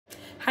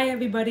Hi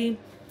everybody.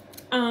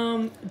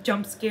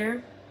 Jump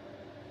scare.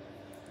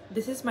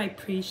 This is my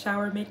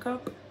pre-shower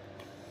makeup.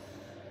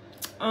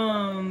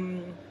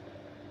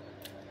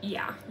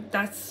 Yeah,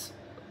 that's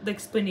the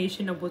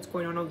explanation of what's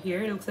going on over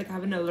here. It looks like I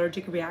have an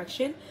allergic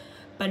reaction,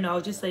 but no,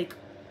 just like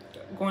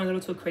going a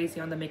little too crazy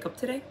on the makeup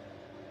today.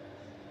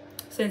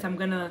 Since I'm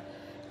gonna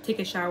take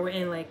a shower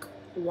and like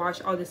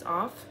wash all this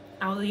off,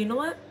 you know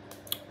what?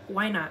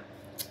 Why not?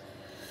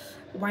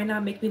 Why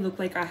not make me look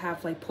like I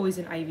have like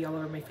poison ivy all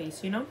over my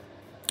face, you know?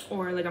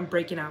 Or like I'm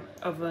breaking out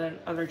of an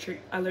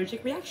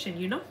allergic reaction,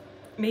 you know?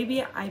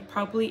 Maybe I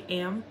probably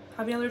am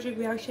having an allergic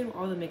reaction with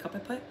all the makeup I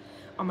put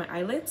on my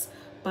eyelids.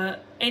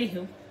 But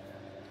anywho,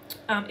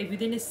 if you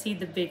didn't see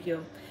the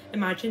video,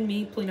 imagine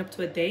me pulling up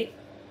to a date.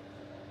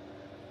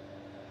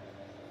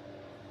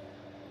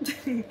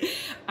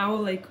 I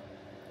will like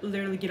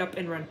literally get up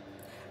and run.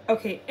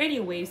 Okay,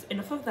 anyways,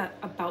 enough of that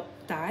about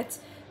that.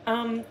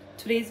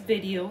 Today's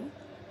video.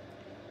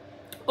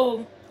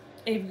 Oh,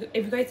 if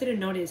you guys didn't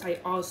notice, I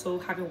also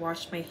haven't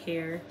washed my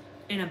hair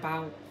in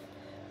about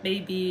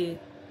maybe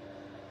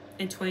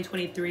in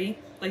 2023,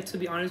 like, to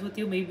be honest with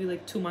you, maybe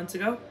like 2 months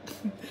ago.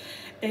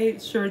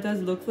 It sure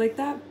does look like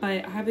that, but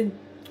I haven't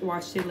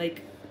washed it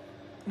like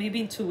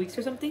maybe in 2 weeks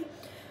or something,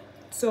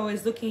 so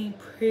it's looking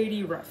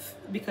pretty rough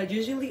because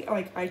usually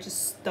like I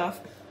just stuff.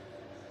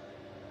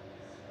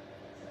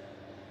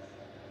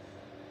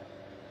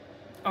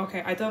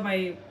 Okay, I thought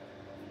my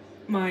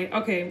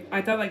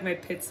I thought like my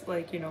pits,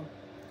 like, you know,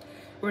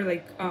 were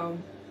like a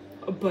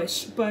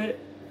bush, but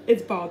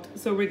it's bald,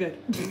 so we're good.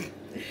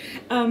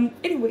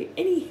 Anyway,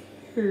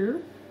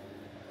 anywho,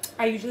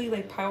 I usually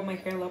like pile my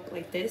hair up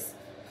like this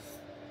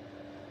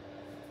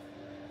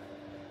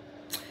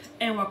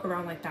and walk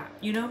around like that,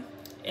 you know?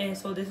 And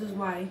so this is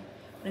why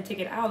when I take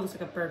it out, it looks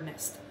like a bird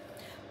nest.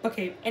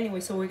 Okay, anyway,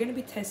 so we're gonna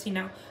be testing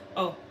now.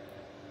 Oh,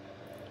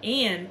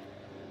 and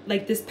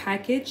like this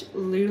package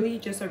literally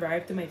just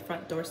arrived to my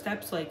front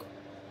doorsteps like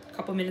a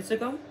couple minutes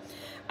ago.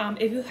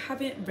 If you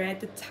haven't read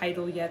the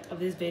title yet of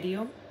this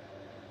video,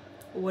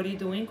 what are you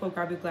doing? Go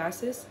grab your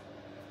glasses,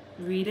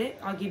 read it.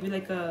 I'll give you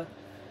like a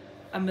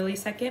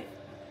millisecond.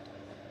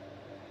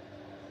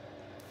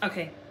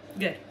 Okay,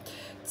 good.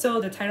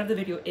 So the title of the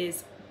video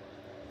is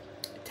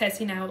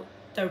testing out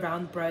the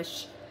round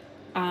brush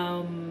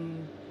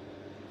thingy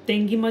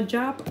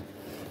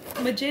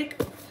majig.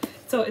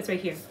 So it's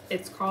right here.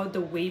 It's called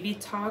the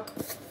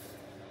WavyTalk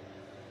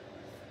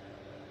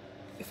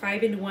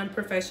 5-in-1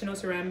 professional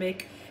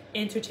ceramic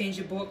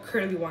interchangeable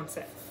curly wand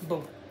set.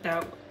 Boom.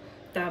 That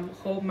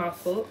whole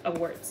mouthful of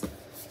words.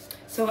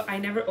 So I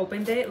never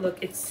opened it.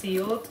 Look, it's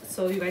sealed,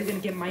 so you guys are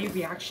gonna get my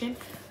reaction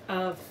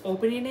of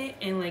opening it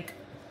and like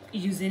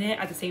using it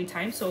at the same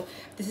time. So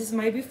this is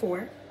my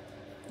before.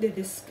 The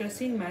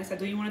disgusting mess. I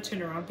don't even want to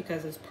turn around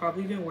because it's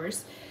probably even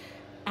worse.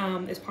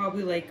 It's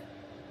probably like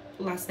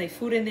last night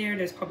food in there.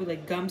 There's probably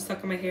like gum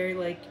stuck in my hair,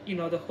 like, you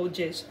know, the whole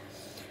gist.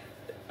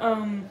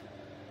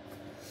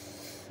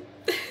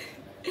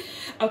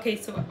 Okay,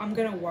 so I'm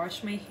gonna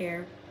wash my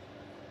hair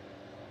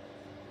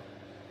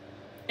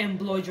and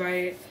blow dry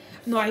it.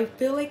 No, I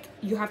feel like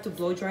you have to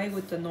blow dry it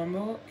with the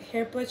normal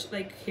hair brush,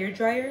 like hair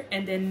dryer,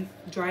 and then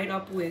dry it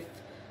up with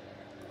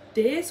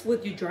this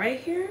with your dry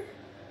hair.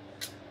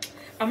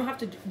 I'm gonna have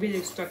to read the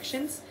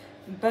instructions,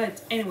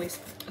 but anyways,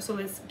 so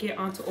let's get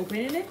on to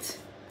opening it.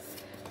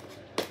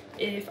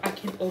 If I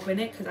can open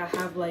it, because I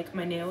have like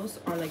my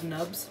nails are like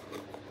nubs.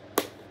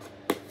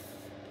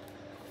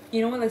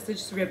 You know what, let's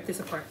just rip this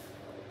apart.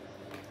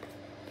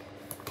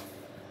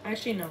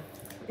 Actually, no.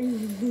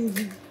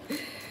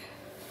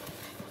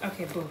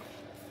 Okay, boom.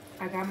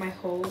 I got my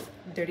whole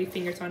dirty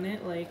fingers on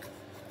it. Like,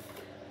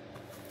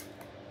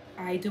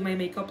 I do my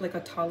makeup like a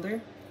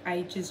toddler.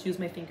 I just use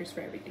my fingers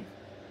for everything.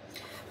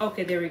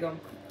 Okay, there we go.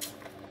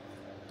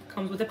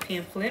 Comes with a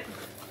pamphlet.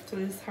 So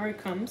this is how it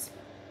comes.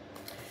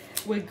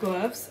 With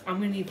gloves, I'm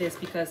gonna need this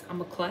because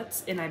I'm a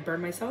klutz and I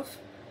burn myself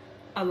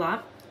a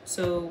lot.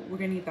 So we're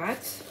gonna need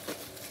that.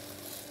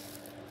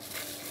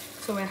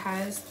 So it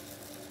has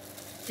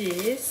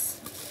this.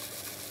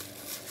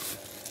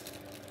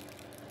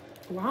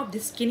 Wow,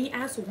 this skinny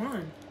ass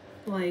wand.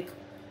 Like,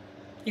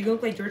 you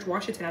look like George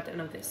Washington at the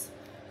end of this.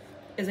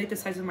 It's like the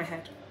size of my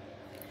head,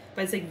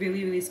 but it's like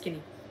really, really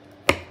skinny.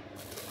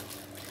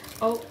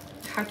 Oh,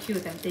 how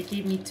cute that they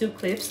gave me 2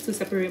 clips to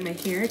separate my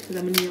hair because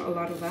I'm gonna need a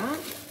lot of that.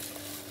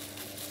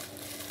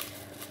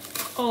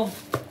 Oh,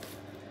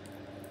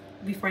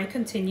 before I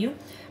continue,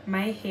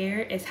 my hair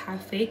is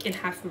half fake and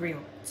half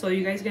real, so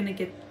you guys are gonna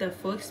get the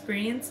full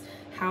experience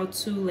how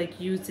to like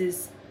use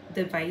this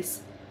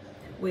device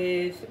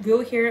with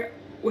real hair,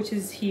 which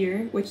is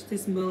here, which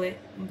this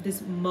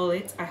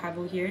mullet I have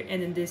over here,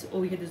 and then this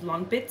over here, these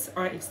long bits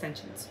are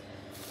extensions.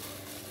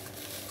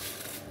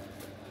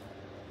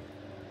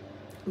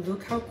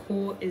 Look how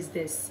cool is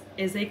this.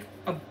 It's like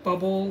a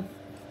bubble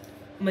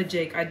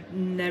majig. I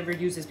never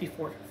used this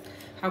before.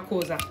 How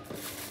cool is that?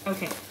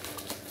 Okay,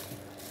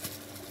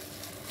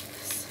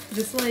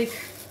 just like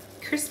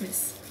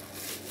Christmas.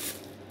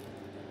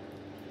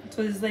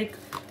 So it's like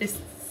this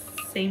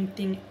same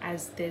thing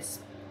as this,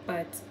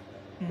 but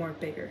more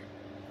bigger.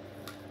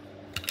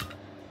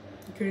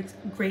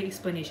 Great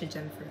explanation,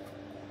 Jennifer.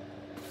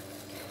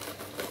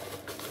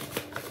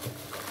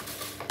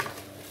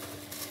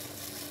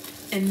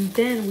 And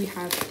then we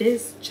have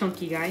this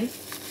chunky guy,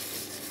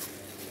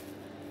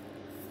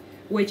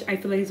 which I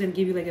feel like is gonna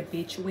give you like a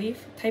beach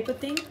wave type of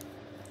thing.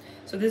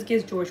 So this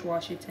gives George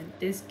Washington,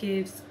 this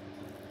gives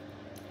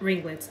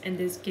ringlets, and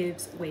this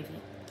gives wavy.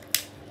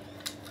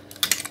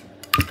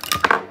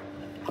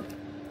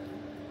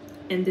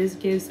 And this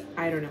gives,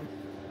 I don't know.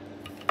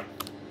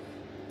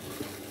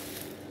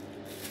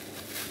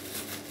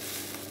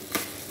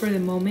 For the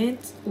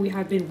moment we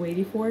have been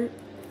waiting for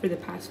the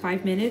past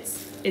 5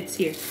 minutes, it's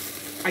here.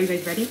 Are you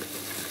guys ready?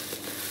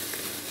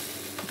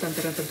 Dun,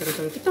 dun, dun, dun, dun, dun,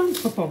 dun,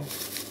 dun, dun.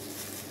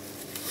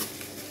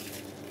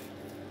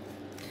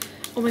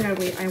 Oh my god,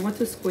 wait, I want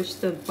to squish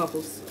the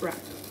bubbles wrap.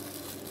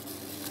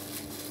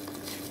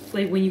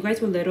 Like when you guys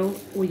were little,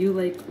 would you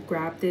like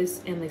grab this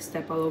and like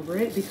step all over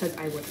it? Because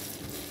I would.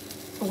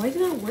 Oh, why is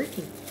it not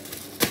working?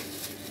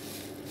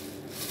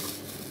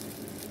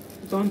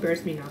 Don't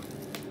embarrass me now.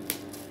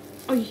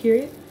 Oh, you hear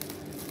it?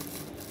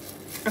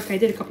 Okay, I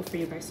did a couple for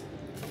you guys.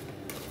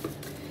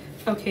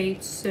 Okay,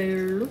 so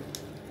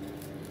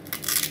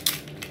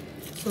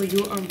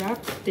you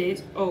unwrap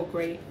this. Oh,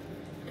 great.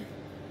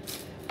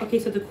 Okay,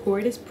 so the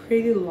cord is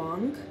pretty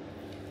long.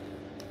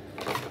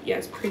 Yeah,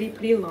 it's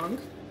pretty long.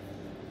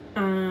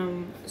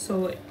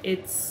 So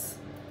it's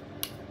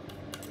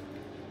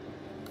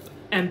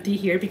empty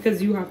here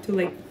because you have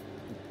to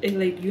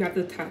you have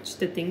to attach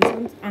the things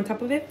on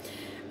top of it.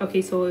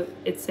 Okay, so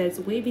it says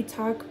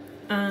WavyTalk,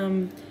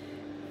 and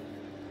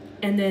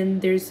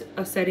then there's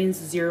a settings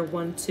 0,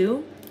 1,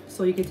 2.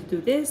 So you get to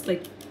do this,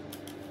 like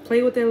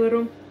play with it a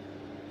little,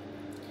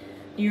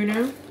 you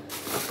know.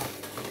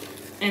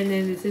 And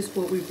then this is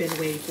what we've been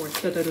waiting for.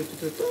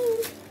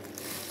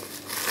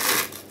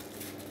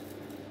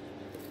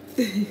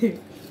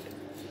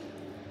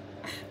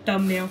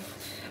 Thumbnail.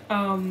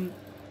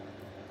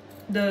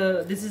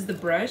 This is the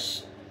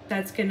brush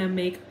that's gonna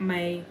make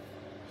my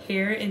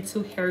hair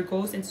into hair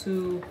goals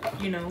into,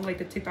 you know, like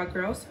the TikTok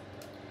girls.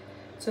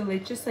 So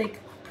like just like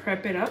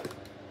prep it up.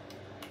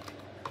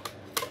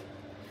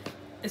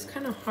 It's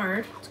kind of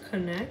hard to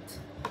connect,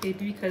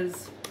 maybe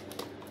because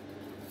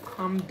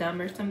I'm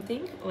dumb or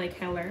something. Like,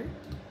 hello,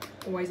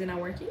 why is it not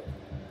working?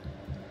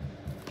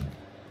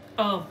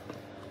 Oh,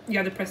 you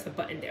have to press the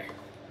button there.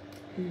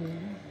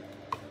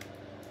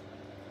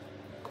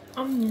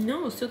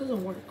 No, it still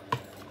doesn't work.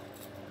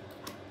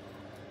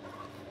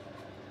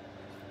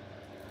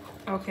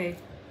 Okay,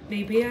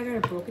 maybe I got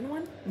a broken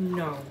one.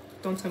 No,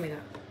 don't tell me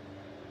that.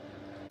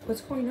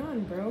 What's going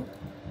on, bro?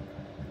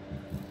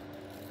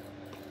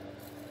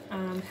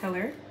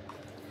 Hello.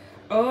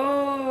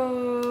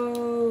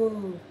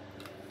 Oh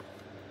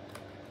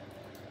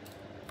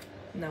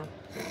no,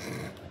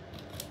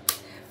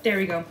 there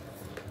we go.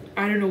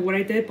 I don't know what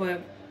I did,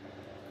 but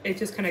it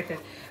just connected.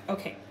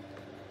 Okay,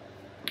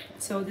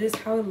 so this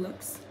is how it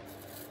looks.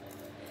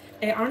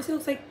 It honestly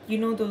looks like, you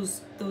know,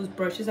 those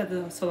brushes that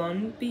the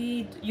salon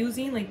be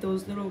using, like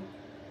those little,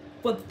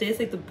 well, this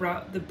like the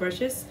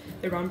brushes,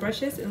 the round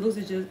brushes. It looks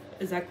just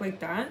exactly like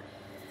that.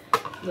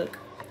 Look,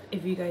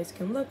 if you guys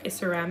can look, it's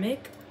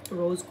ceramic,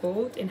 rose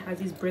gold, and has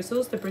these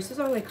bristles. The bristles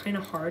are like kind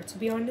of hard, to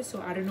be honest,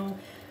 so I don't know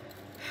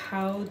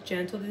how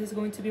gentle this is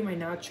going to be, my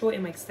natural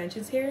and my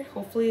extensions here.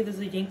 Hopefully this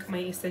will yank my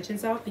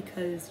extensions out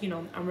because, you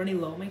know, I'm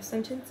running low on my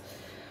extensions.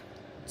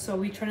 So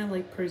we trying to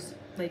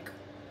like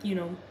you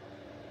know,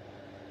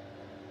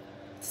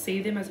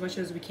 save them as much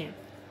as we can.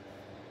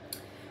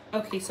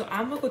 Okay, so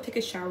I'm gonna go take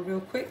a shower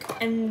real quick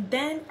and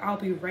then I'll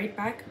be right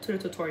back to the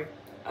tutorial.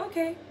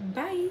 Okay,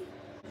 bye.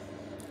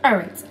 All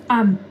right,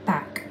 I'm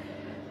back.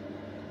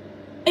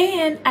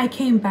 And I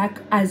came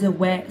back as a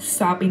wet,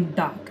 sobbing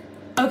dog.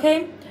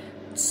 Okay,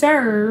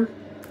 so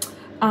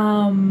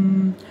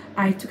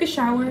I took a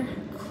shower,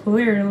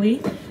 clearly,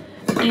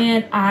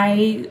 and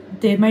I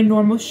did my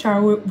normal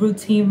shower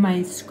routine,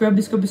 my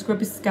scrubby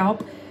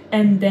scalp,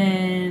 and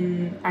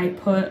then I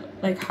put,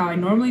 like how I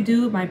normally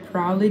do, my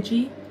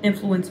Prology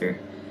influencer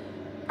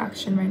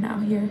action right now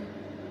here.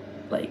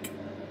 Like,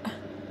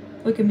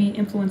 look at me,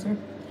 influencer.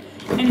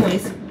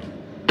 Anyways,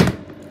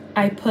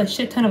 I put a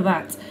shit ton of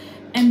that.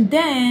 And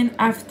then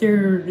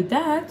after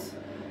that,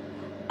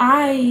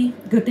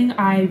 good thing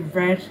I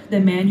read the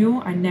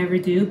manual. I never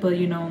do, but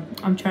you know,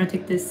 I'm trying to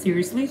take this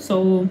seriously,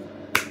 so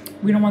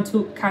we don't want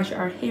to catch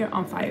our hair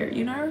on fire,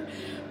 you know.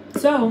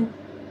 So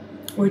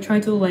we're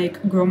trying to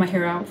like grow my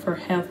hair out for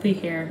healthy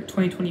hair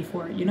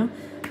 2024, you know.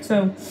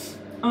 So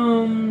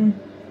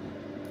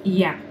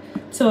yeah,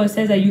 so it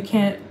says that you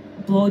can't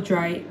blow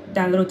dry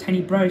that little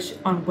tiny brush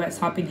on wet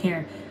sopping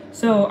hair.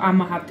 So I'm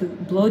gonna have to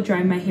blow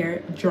dry my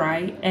hair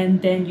dry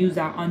and then use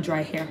that on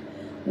dry hair,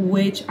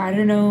 which I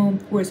don't know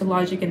where's the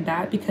logic in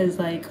that, because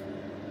like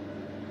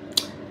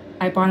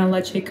I bought an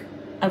electric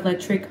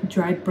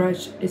dry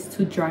brush is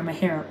to dry my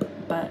hair up.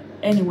 But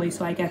anyway,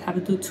 so I guess I have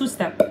to do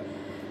 2-step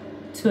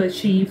to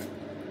achieve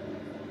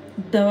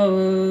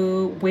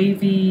the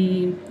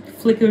wavy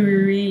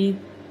flickery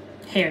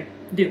hair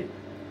do.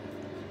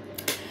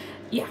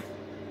 Yeah.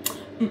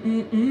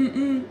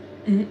 Can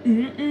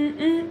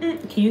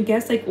you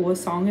guess like what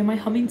song am I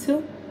humming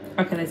to?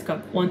 Okay, let's go.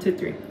 1, 2,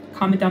 3.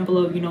 Comment down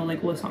below if you know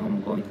like what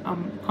song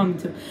I'm humming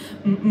to.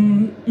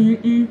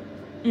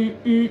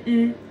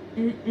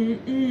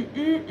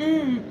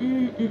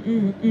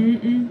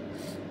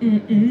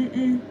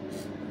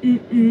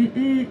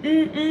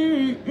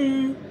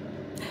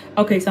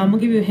 Okay, so I'm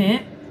gonna give you a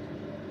hint.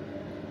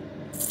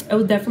 It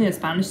was definitely a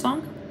Spanish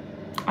song.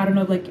 I don't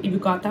know like if you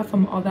got that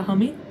from all the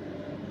humming.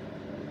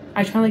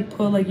 I try to like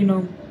put like, you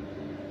know,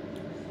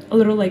 a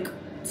little like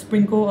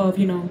sprinkle of,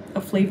 you know,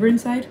 a flavor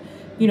inside,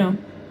 you know,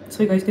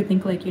 so you guys could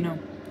think like, you know,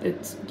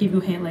 it's give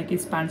you a hint like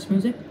it's Spanish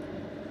music,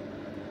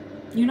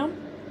 you know.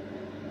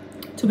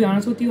 To be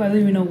honest with you, I don't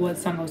even know what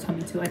song I was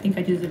humming to. I think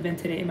I just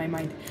invented it in my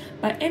mind.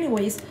 But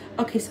anyways,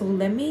 okay, so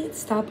let me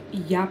stop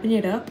yapping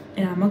it up,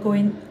 and I'm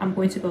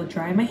going to go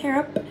dry my hair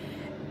up,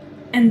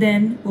 and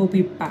then we'll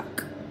be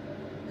back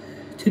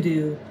to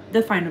do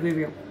the final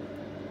review.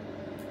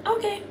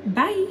 Okay,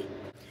 bye.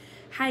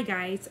 Hi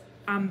guys,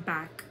 I'm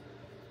back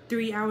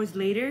 3 hours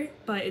later,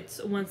 but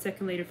it's 1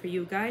 second later for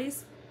you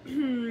guys.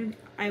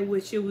 I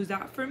wish it was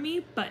that for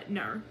me, but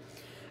no.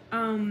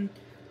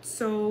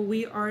 So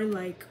we are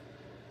like,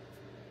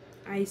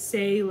 I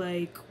say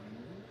like,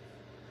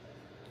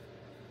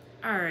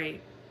 all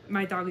right,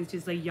 my dog is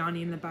just like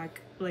yawning in the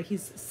back, like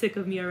he's sick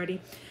of me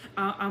already.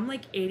 I'm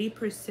like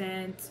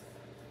 80%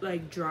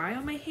 like dry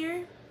on my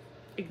hair.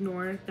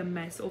 Ignore the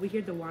mess over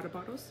here, the water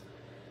bottles,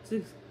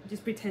 so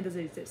just pretend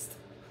doesn't exist.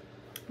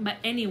 But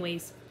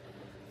anyways,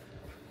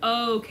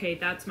 okay,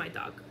 that's my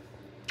dog.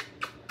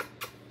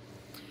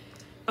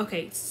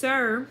 Okay,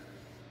 sir,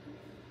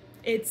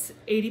 it's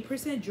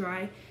 80%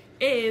 dry.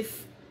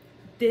 If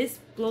this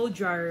blow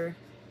dryer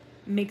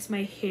makes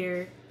my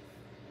hair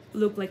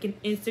look like an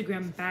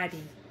Instagram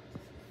baddie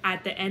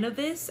at the end of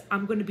this,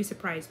 I'm gonna be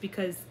surprised,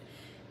 because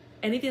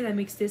anything that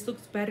makes this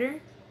looks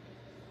better,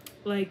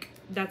 like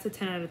that's a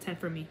 10 out of 10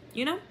 for me,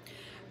 you know.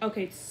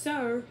 Okay,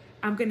 so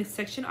I'm gonna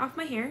section off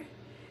my hair,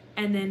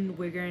 and then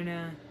we're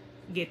gonna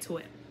get to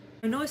it.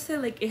 I know it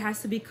said like it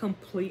has to be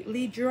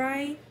completely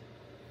dry,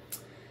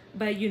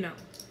 but you know,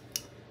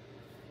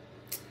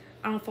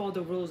 I don't follow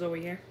the rules over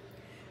here.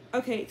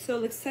 Okay, so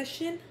let's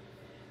section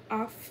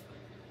off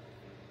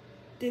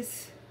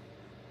this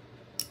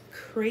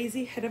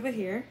crazy head of a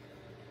hair.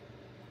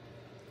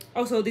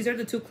 Also, these are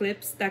the 2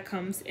 clips that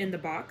comes in the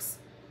box.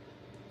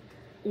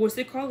 What's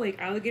it called? Like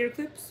alligator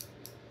clips?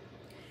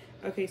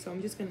 Okay, so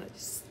I'm just gonna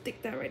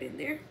stick that right in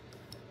there.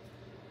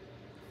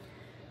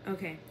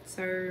 Okay,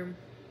 so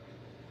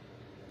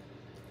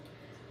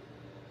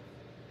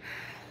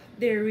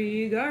there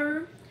we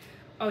go.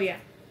 Oh yeah,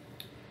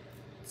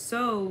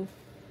 so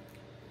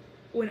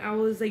when I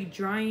was like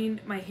drying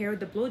my hair with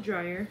the blow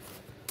dryer,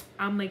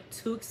 I'm like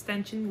 2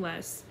 extensions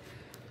less,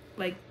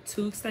 like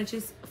 2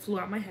 extensions flew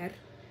out my head,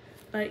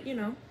 but you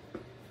know,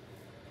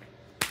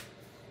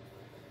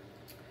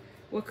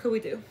 what could we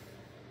do?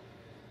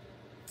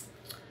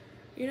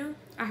 You know,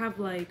 I have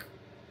like,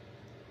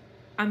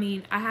 I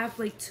mean, I have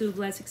like 2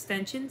 less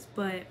extensions,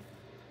 but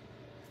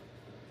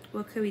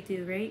what could we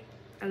do, right?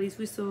 At least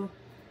we still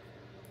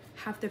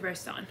have the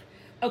rest on.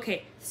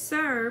 Okay,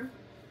 so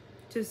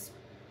just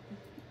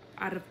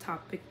out of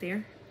topic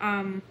there.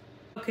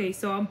 Okay,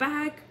 so I'm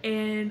back,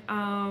 and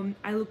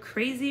I look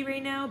crazy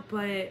right now,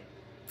 but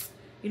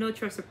you know,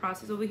 trust the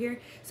process over here.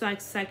 So I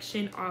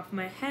section off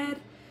my head,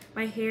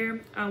 my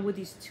hair, with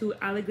these 2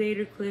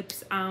 alligator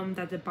clips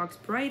that the box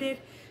provided.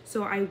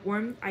 So I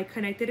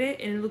connected it,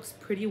 and it looks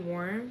pretty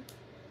warm.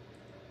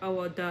 Oh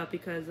well, duh,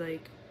 because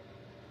like,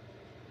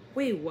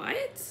 wait,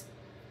 what?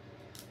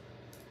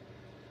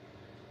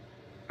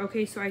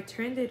 Okay, so I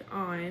turned it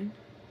on.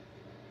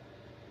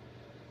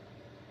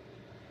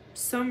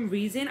 Some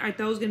reason I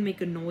thought it was gonna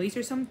make a noise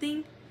or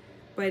something,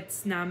 but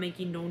it's not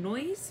making no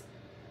noise.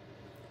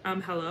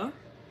 Hello?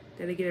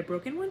 Did I get a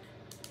broken one?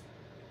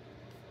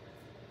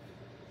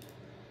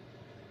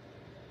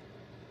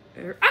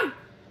 Oh!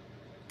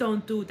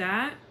 Don't do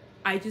that.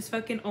 I just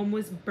fucking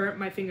almost burnt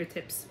my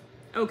fingertips.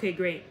 Okay,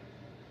 great.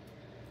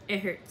 It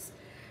hurts.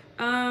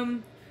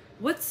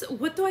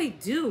 What do I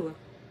do?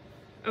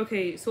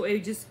 Okay, so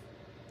it just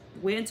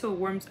wait until it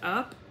warms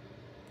up.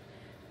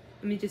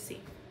 Let me just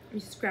see. Let me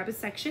just grab a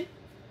section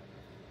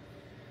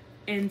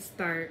and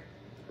start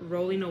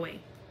rolling away.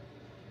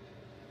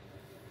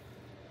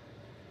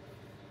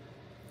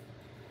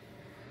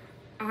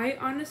 I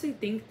honestly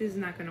think this is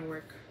not gonna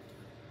work.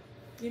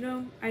 You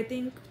know, I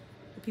think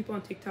the people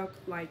on TikTok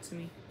lied to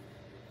me.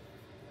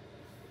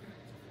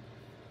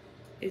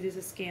 Is this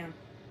a scam?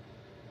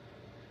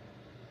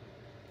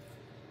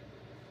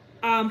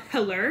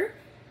 Hello?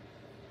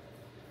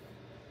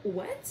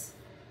 What?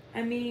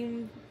 I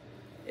mean,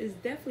 it's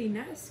definitely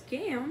not a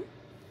scam.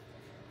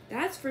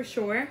 That's for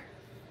sure.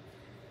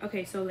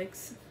 Okay, so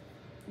let's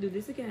do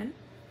this again.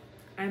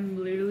 I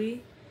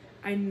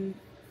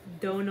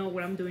don't know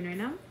what I'm doing right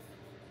now,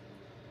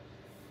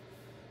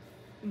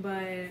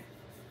 but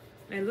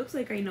it looks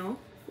like I know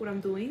what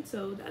I'm doing,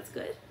 so that's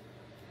good.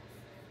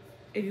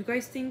 If you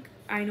guys think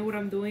I know what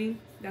I'm doing,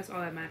 that's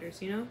all that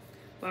matters, you know?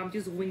 But I'm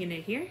just winging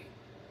it here.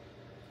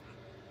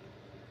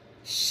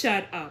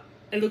 Shut up.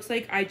 It looks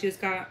like I just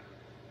got...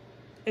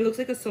 It looks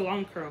like a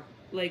salon curl.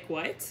 Like,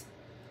 what?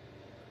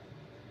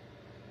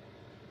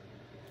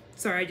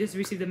 Sorry, I just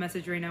received a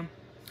message right now.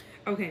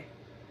 Okay.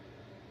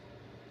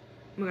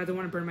 Oh my god, I don't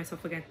want to burn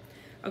myself again.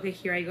 Okay,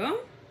 here I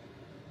go.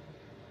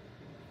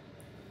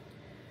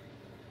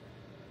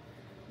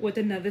 With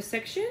another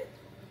section.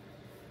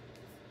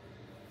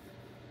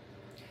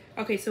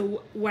 Okay,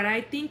 so what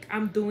I think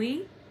I'm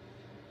doing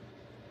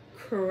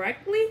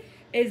correctly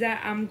is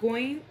that I'm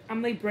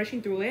like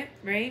brushing through it,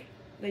 right?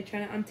 Like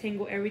trying to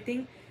untangle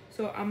everything.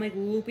 So I'm like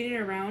looping it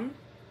around.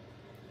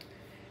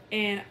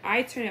 And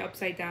I turn it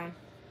upside down.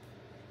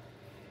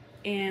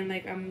 And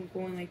like I'm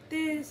going like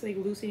this, like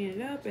loosening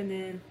it up and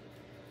then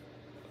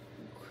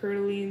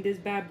curling this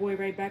bad boy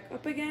right back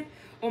up again.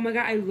 Oh my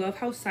god, I love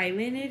how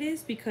silent it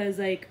is because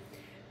like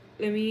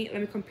let me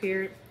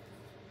compare.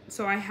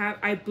 So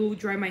I blow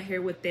dry my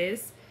hair with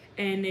this,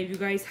 and if you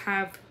guys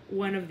have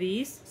one of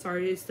these,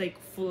 sorry, it's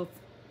like full of,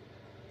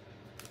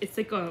 it's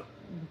like a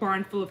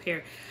barn full of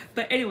hair.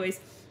 But anyways,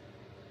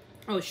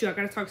 oh shoot, I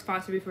gotta talk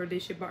faster before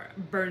this shit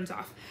burns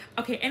off.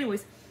 Okay,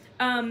 anyways,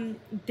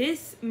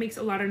 this makes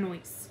a lot of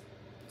noise.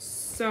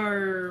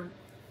 So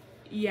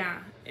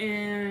yeah,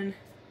 and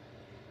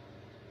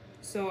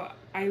so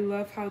I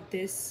love how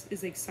this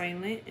is like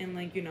silent and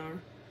like, you know,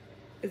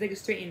 it's like a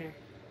straightener,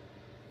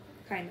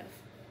 kind of.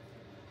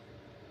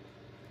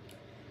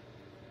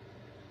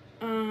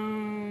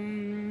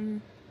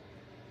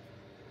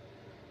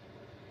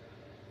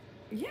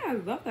 Yeah, I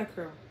love that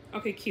curl.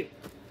 Okay, cute.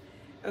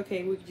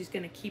 Okay, we're just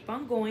gonna keep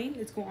on going.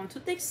 Let's go on to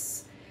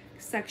this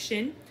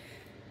section.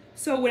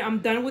 So when I'm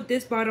done with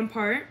this bottom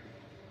part,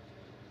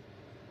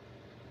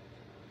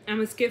 I'm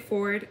gonna skip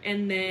forward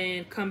and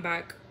then come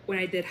back when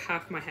I did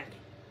half my head.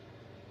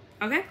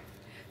 Okay,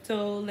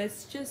 so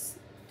let's just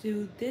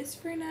do this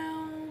for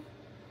now.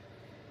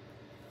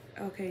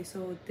 Okay,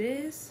 so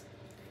this,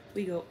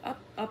 we go up,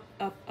 up,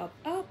 up, up,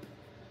 up.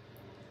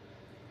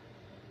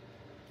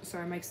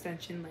 Sorry, my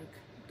extension like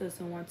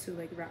doesn't want to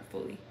like wrap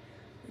fully.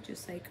 We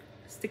just like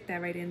stick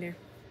that right in there.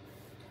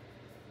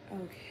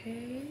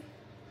 Okay.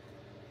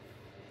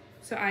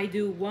 So I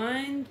do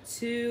 1,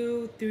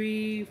 2,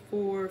 3,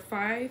 4,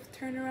 5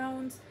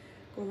 turnarounds.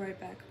 Go right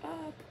back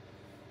up.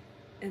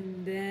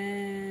 And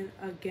then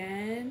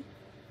again,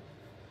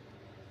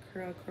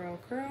 curl, curl,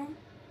 curl.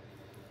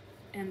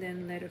 And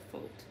then let it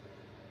fold.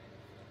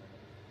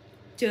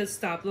 Just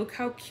stop. Look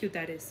how cute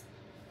that is.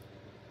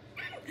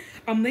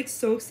 I'm like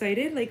so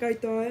excited. Like I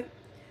thought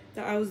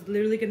that I was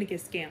literally gonna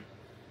get scammed.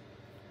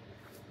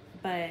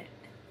 But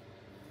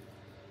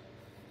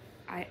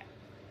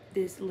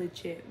this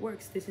legit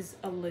works. This is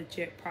a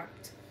legit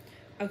product.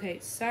 Okay,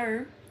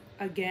 so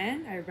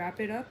again, I wrap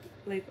it up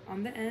like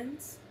on the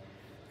ends.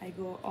 I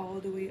go all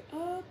the way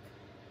up.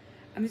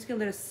 I'm just gonna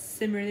let it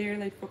simmer there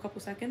like for a couple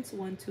seconds.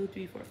 1, 2,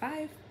 3, 4,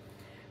 5.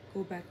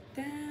 Go back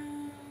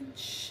down.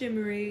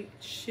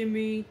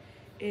 Shimmy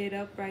it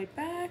up right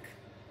back.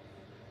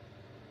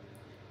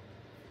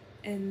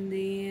 And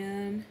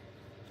then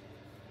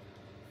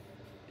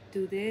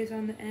do this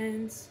on the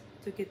ends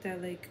to get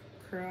that like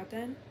curl out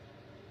then.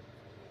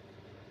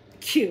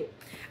 Cute.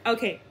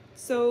 Okay,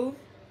 so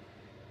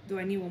do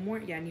I need one more?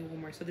 Yeah, I need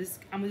one more. So this,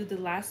 I'm gonna do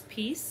the last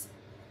piece.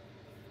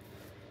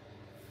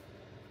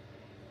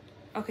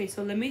 Okay,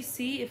 so let me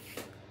see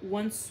if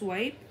one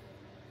swipe,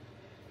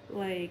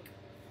 like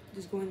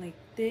just going like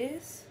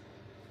this.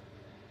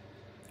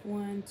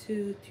 1,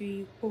 2,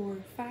 3, 4,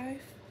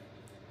 5.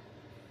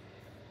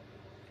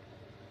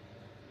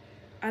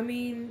 I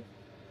mean,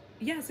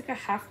 yeah, it's like a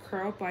half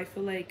curl, but I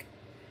feel like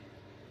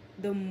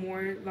the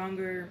more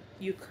longer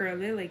you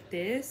curl it like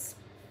this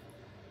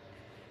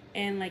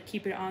and like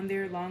keep it on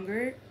there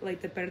longer,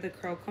 like the better the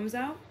curl comes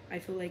out. I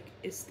feel like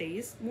it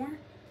stays more.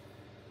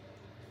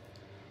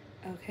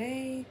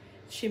 Okay,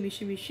 shimmy,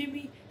 shimmy,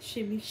 shimmy,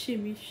 shimmy,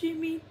 shimmy,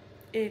 shimmy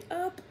it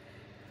up.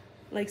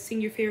 Like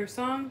sing your favorite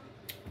song.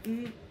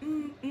 Dum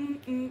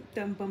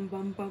bum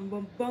bum bum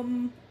bum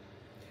bum.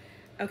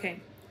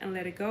 Okay, and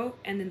let it go,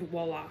 and then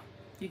voila,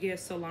 you get a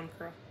salon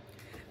curl.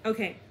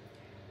 Okay,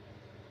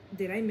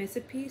 did I miss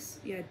a piece?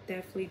 Yeah,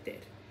 definitely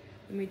did.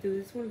 Let me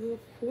do this one real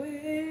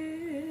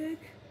quick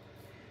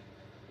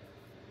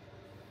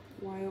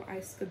while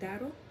I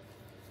skedaddle.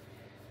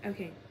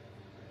 Okay.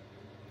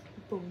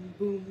 Boom,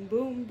 boom,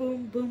 boom,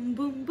 boom, boom,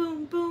 boom,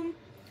 boom, boom.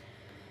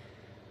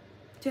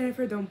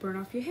 Jennifer, don't burn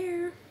off your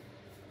hair.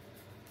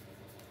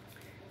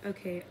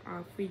 Okay,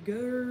 off we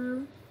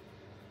go.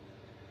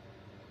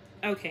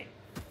 Okay.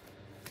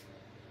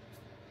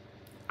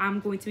 I'm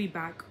going to be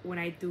back when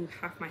I do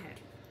half my head.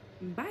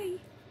 Bye.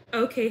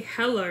 Okay,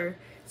 hello.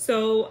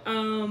 So,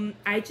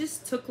 I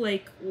just took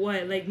like,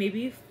 what, like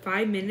maybe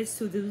 5 minutes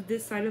to do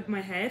this side of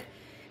my head.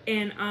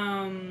 And,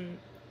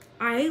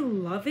 I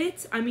love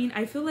it. I mean,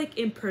 I feel like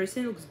in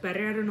person it looks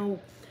better. I don't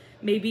know,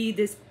 maybe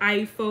this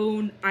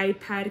iPhone,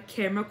 iPad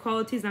camera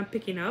quality is not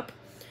picking up.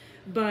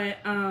 But,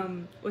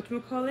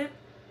 whatchamacallit?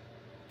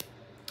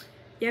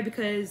 Yeah,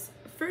 because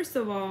first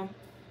of all,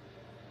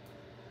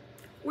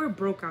 we're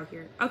broke out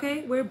here,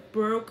 okay? We're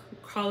broke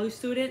college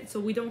students, so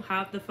we don't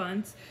have the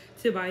funds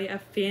to buy a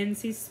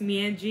fancy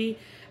smangy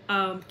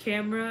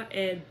camera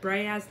and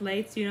bright ass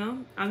lights, you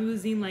know? I'm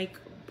using like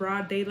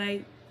broad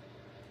daylight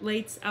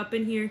lights up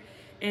in here,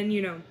 and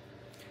you know,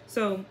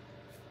 so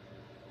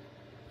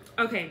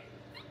okay.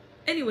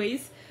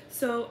 Anyways,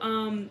 so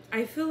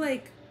I feel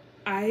like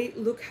I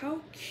look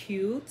how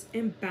cute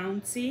and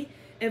bouncy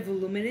and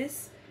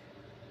voluminous.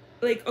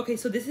 Like, okay,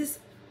 so this is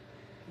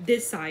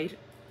this side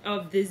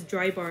of this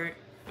dry bar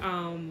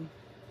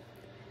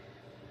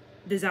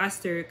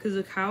disaster, because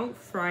look how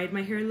fried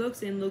my hair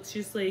looks, and looks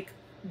just like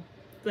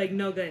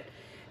no good.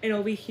 And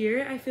over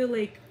here I feel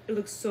like it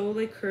looks so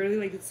like curly,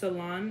 like it's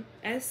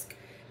salon-esque,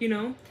 you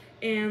know?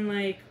 And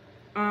like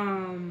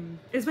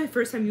it's my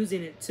first time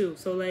using it too,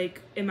 so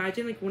like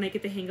imagine like when I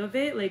get the hang of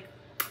it, like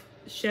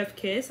chef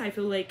kiss. I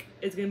feel like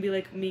it's gonna be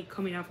like me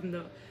coming out from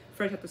the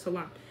fresh at the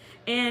salon.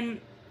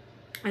 And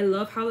I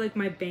love how like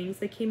my bangs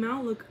that came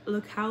out,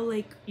 look how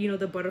like, you know,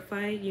 the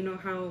butterfly, you know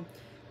how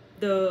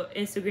the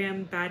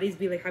Instagram baddies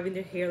be like having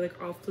their hair like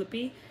all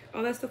flippy,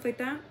 all that stuff like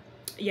that.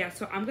 Yeah,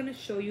 so I'm gonna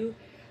show you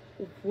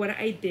what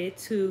I did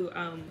to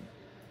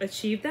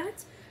achieve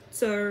that.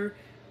 So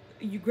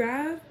you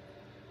grab,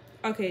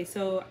 okay,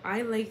 so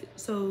I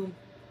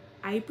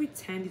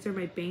pretend these are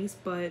my bangs,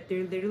 but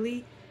they're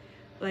literally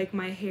like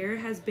my hair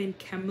has been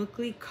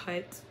chemically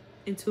cut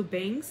into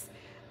bangs.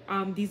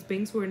 These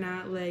bangs were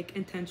not like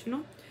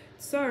intentional.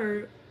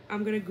 So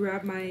I'm gonna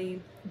grab my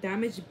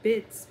damaged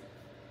bits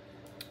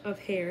of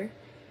hair,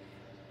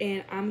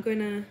 and I'm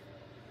gonna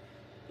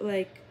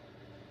like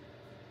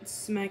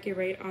smack it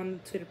right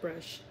onto the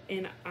brush,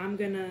 and I'm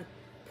gonna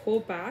pull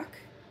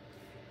back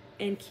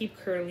and keep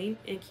curling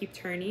and keep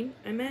turning,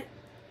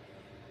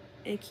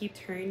 and keep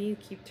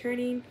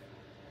turning.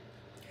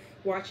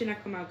 Watch it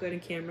not come out good in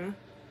camera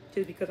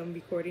just because I'm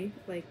recording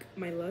like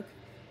my look.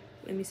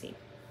 Let me see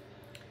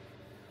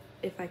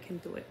if I can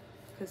do it,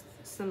 because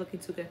it's not looking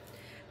too good.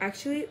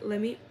 Actually,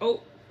 let me,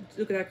 oh,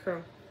 look at that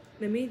curl.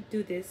 Let me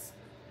do this,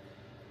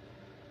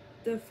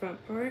 the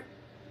front part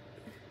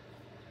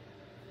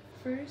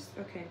first.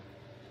 Okay,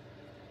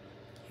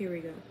 here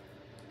we go.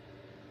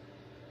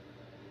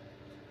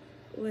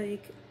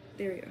 Like,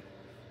 there we go.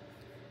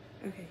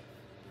 Okay,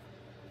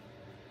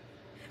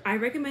 I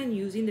recommend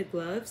using the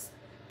gloves,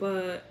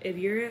 but if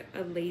you're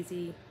a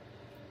lazy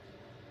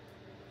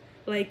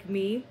like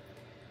me,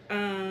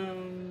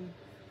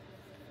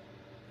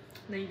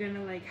 then you're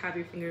gonna like have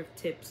your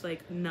fingertips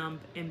like numb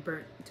and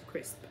burnt to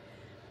crisp.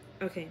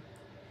 Okay,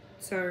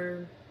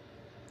 so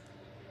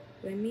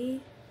let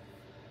me,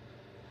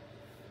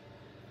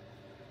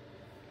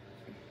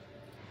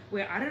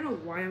 wait, I don't know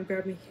why I'm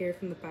grabbing hair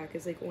from the back.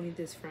 It's like only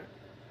this front.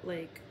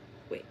 Like,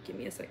 wait, give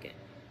me a second.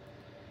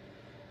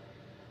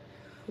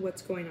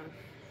 What's going on?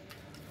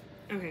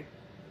 Okay,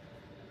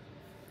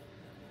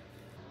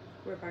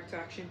 we're back to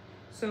action.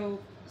 So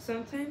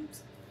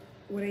sometimes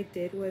what I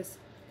did was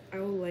I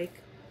would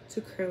like to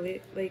curl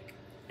it like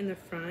in the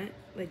front,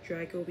 like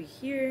drag over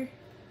here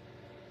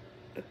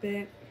a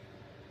bit,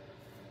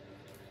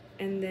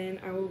 and then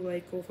I would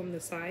like go from the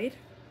side,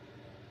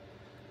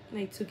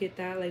 like to get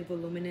that like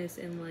voluminous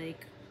and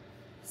like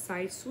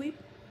side sweep.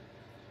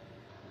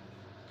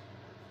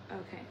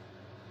 Okay,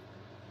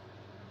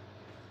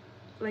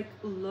 like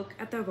look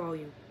at the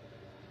volume.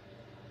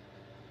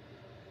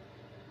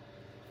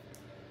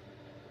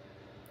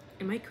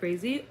 Am I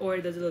crazy, or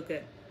does it look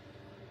good?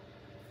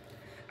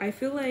 I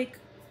feel like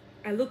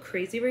I look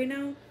crazy right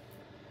now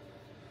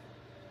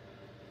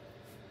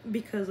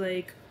because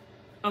like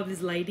of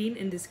this lighting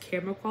and this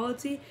camera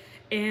quality,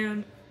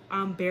 and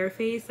I'm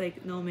barefaced,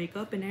 like no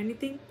makeup and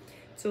anything,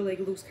 so like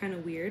it looks kind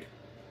of weird.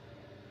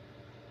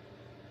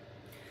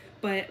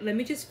 But let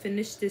me just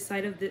finish this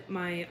side of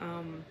my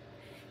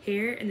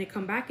hair and then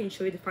come back and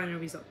show you the final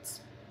results.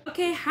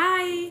 Okay,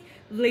 hi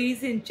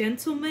ladies and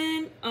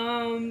gentlemen.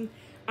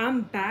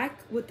 I'm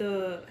back with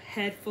a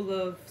head full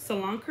of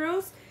salon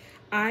curls.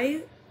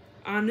 I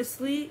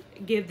honestly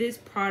give this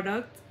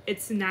product,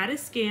 it's not a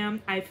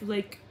scam. I feel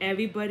like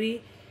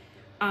everybody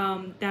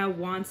that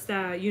wants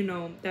that, you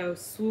know, that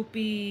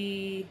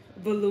swoopy,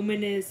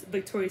 voluminous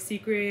Victoria's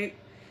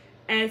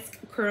Secret-esque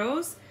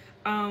curls,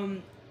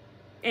 and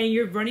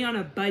you're running on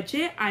a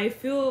budget, I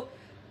feel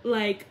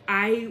like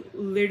I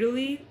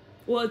literally,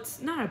 well,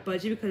 it's not a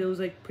budget because it was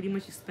like pretty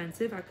much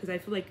expensive, because I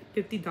feel like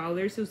 $50,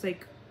 it was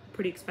like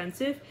pretty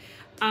expensive.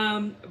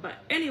 But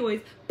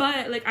anyways,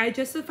 but like I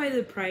justify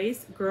the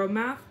price, girl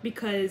math,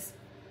 because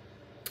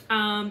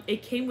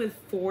it came with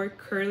 4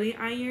 curling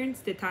irons,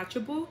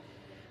 detachable,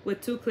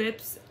 with 2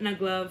 clips and a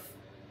glove,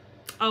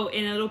 oh,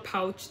 and a little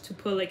pouch to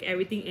put like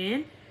everything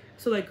in.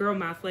 So like girl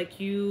math, like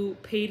you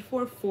paid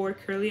for 4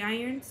 curly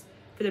irons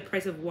for the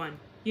price of 1,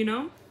 you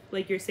know,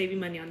 like you're saving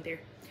money on there.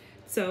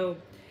 So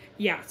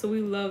yeah, so we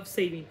love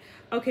saving.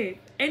 Okay,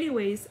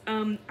 anyways,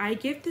 I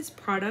give this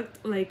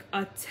product like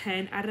a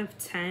 10 out of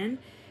 10.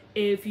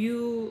 If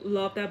you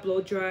love that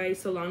blow dry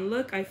salon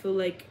look, I feel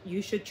like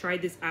you should try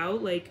this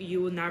out. Like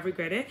you will not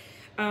regret it.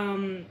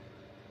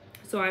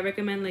 So I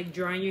recommend like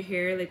drying your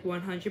hair like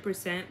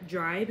 100%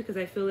 dry, because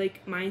I feel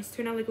like mine's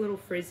turned out like a little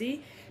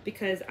frizzy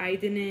because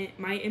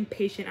my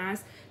impatient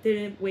ass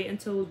didn't wait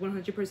until it was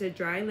 100%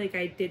 dry. Like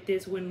I did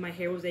this when my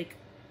hair was like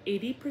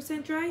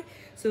 80% dry.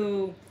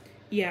 So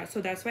yeah, so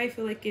that's why I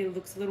feel like it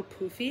looks a little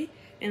poofy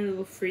and a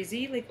little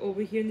frizzy like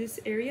over here in these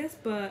areas.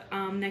 But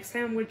next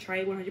time I'm gonna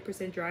try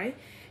 100% dry.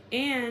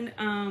 And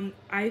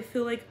I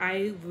feel like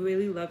I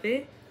really love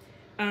it.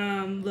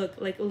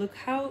 Look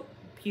how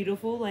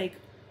beautiful like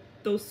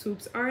those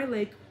swoops are.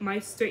 Like my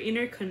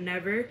straightener could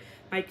never,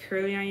 my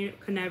curling iron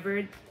could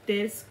never,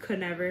 this could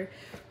never.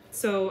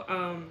 So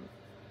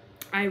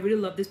I really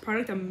love this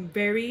product. I'm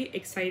very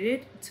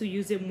excited to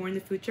use it more in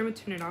the future. I'm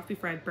gonna turn it off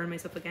before I burn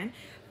myself again.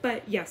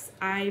 But yes,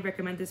 I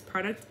recommend this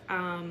product.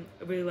 I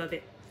really love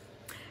it.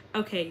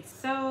 Okay,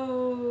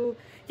 so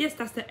yes,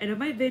 that's the end of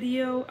my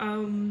video.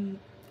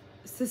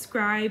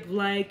 Subscribe,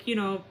 like, you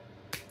know,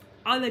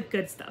 all the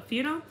good stuff,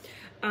 you know,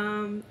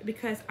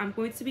 because I'm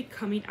going to be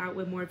coming out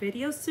with more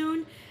videos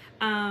soon.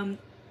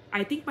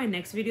 I think my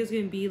next video is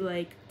going to be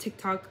like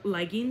TikTok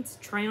leggings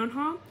try on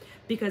haul,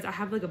 because I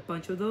have like a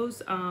bunch of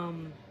those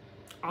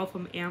all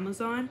from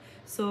Amazon.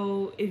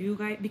 So if you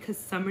guys, because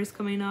summer's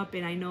coming up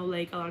and I know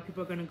like a lot of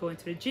people are going to go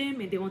into the gym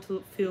and they want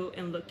to feel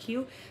and look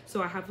cute,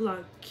 so I have a lot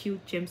of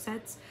cute gym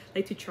sets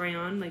like to try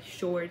on, like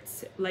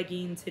shorts,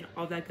 leggings, and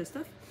all that good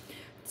stuff.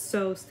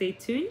 So stay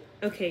tuned.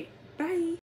 Okay, bye.